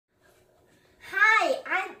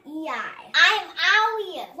I'm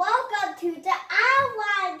Arline. Welcome to the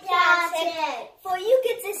Arline channel. For you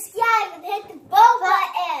get subscribe and hit the bell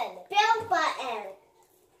button.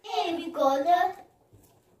 And we're gonna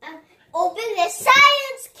open the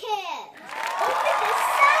science can. Open the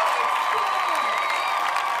science can.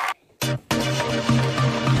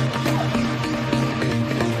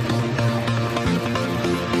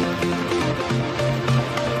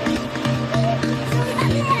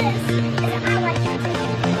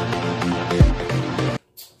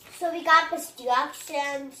 So we got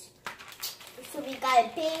instructions. So we got a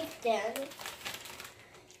big thing.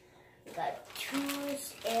 We got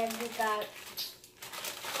tools and we got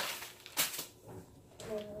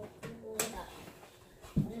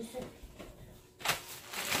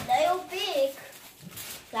little big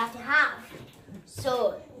that you have.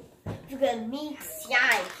 So you're gonna mix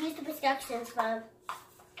slime. Here's the instructions from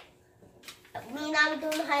me and I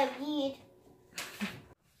don't know how to read.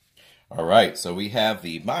 All right, so we have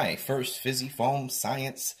the My First Fizzy Foam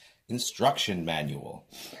Science Instruction Manual.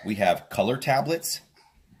 We have color tablets,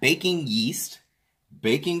 baking yeast,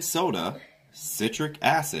 baking soda, citric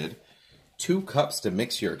acid, 2 cups to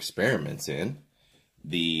mix your experiments in,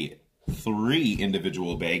 the 3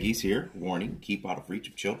 individual baggies here, warning, keep out of reach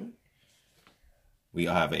of children. We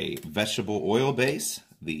have a vegetable oil base,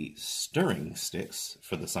 the stirring sticks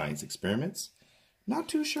for the science experiments. Not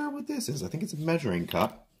too sure what this is. I think it's a measuring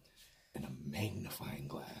cup. And a magnifying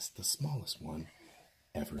glass, the smallest one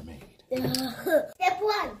ever made. Step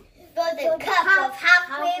 1. Fill the cup of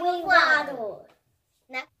halfway with water.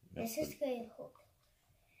 Now, this is going to hold.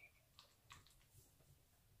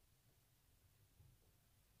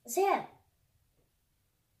 There.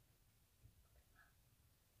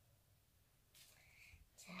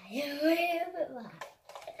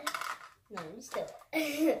 No, still.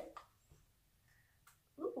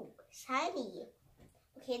 Ooh, shiny.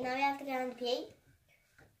 Okay, now we have to get on the plate.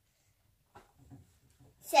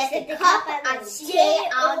 Set the cup and stay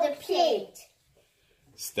on the plate.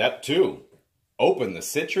 Step 2. Open the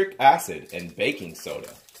citric acid and baking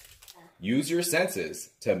soda. Use your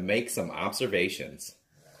senses to make some observations.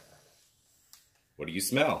 What do you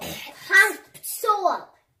smell?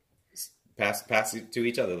 Soap. Pass it to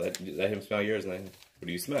each other. Let him smell yours. What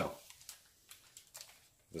do you smell?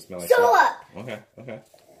 Does it smell like soap? Okay.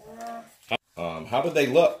 How do they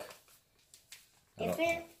look?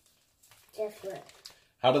 Different.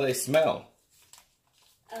 How do they smell?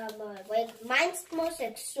 Mine smells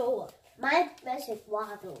like soap. Mine smells like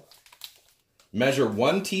water. Measure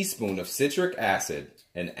 1 teaspoon of citric acid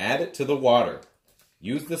and add it to the water.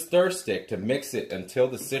 Use the stir stick to mix it until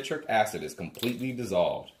the citric acid is completely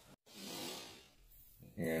dissolved.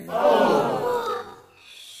 And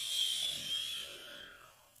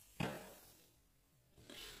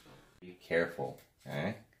be careful,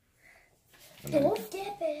 okay? Don't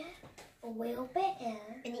dip it. A little bit in.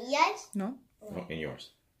 In the ears? No. Oh, in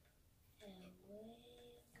yours.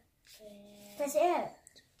 That's it.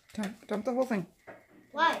 Dump the whole thing.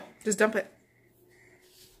 Why? Just dump it.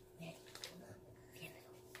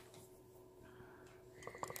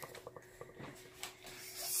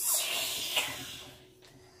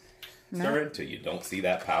 Stir it until you don't see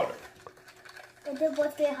that powder. And then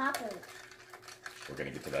what's going to happen? We're going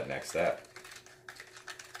to get to that next step.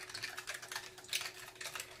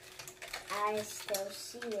 I still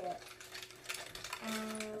see it.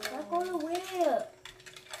 I'm going to where?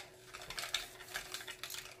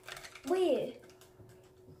 Where?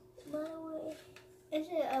 My way. Is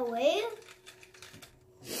it a wave?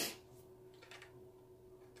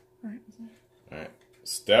 Alright.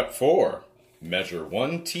 Step 4. Measure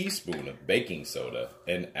 1 teaspoon of baking soda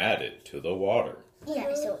and add it to the water.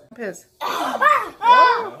 Yeah, so. Piss.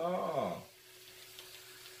 Oh.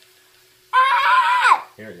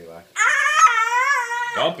 Here, Eli.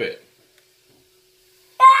 Dump it.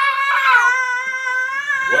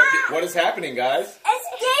 What is happening, guys? It's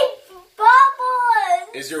getting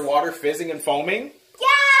bubbles. Is your water fizzing and foaming?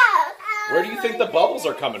 Yeah. Where do you think the bubbles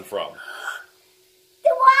are coming from? The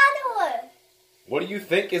water. What do you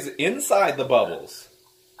think is inside the bubbles?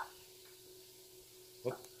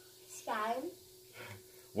 Slime.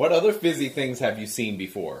 What other fizzy things have you seen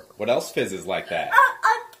before? What else fizzes like that?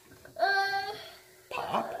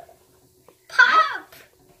 Pop? Pop.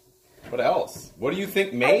 What else? What do you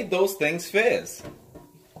think made those things fizz?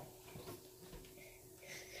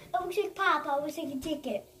 I was like pop. I was like a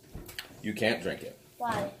ticket. You can't drink it.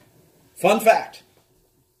 Why? Fun fact.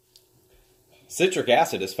 Citric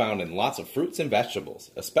acid is found in lots of fruits and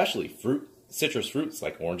vegetables, especially citrus fruits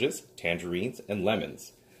like oranges, tangerines, and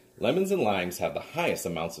lemons. Lemons and limes have the highest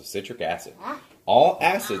amounts of citric acid. All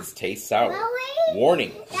acids taste sour. Really?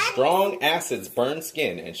 Warning, strong acids burn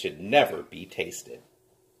skin and should never be tasted.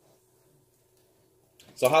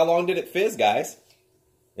 So how long did it fizz, guys?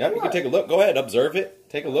 Yep, you can take a look. Go ahead, observe it.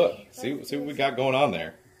 Take a look. See what we got going on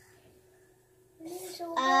there.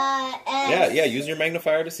 Yeah, use your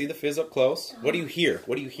magnifier to see the fizz up close. What do you hear?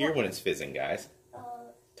 What do you hear when it's fizzing, guys?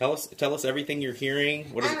 Tell us everything you're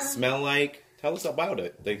hearing. What does it smell like? Tell us about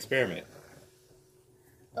it, the experiment.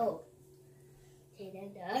 Oh.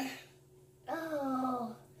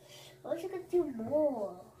 Oh. I wish I could do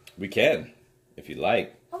more. We can, if you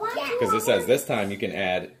like. Because it says this time you can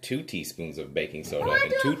add 2 teaspoons of baking soda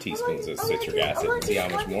and 2 teaspoons of citric acid and see how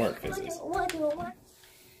much more it fizzes. 1.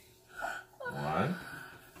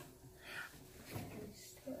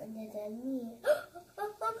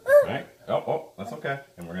 Alright. Oh, that's okay.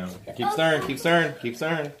 And we're going to keep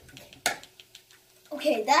stirring.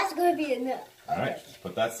 Okay, that's going to be enough. Alright,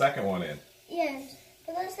 put that second one in. Yes.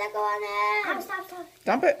 Put the second one in. Stop.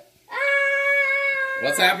 Dump it.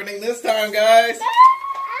 What's happening this time, guys?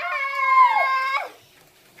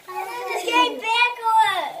 This came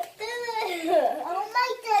backwards. Oh my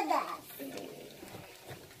goodness.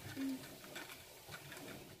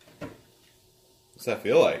 What's that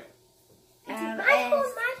feel like?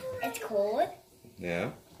 It's cold.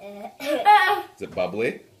 Yeah. Is it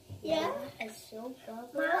bubbly? Yeah. It's so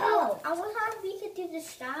bubbly. Oh, I wonder how we could do the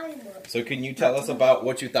slime one. So can you tell us about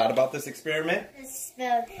what you thought about this experiment? It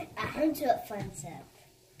smelled 100 fun stuff.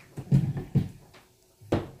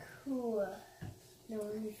 Cool. No,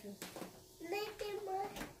 let me feel.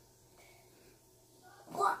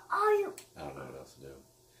 What are you? I don't know what else to do.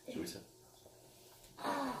 Should we say?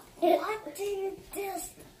 What do you do?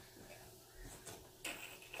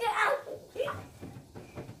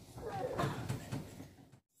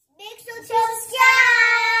 Make sure to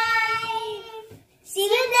subscribe. See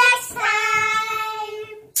you next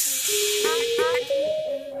time.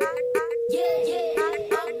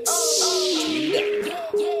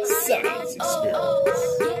 Science experiment.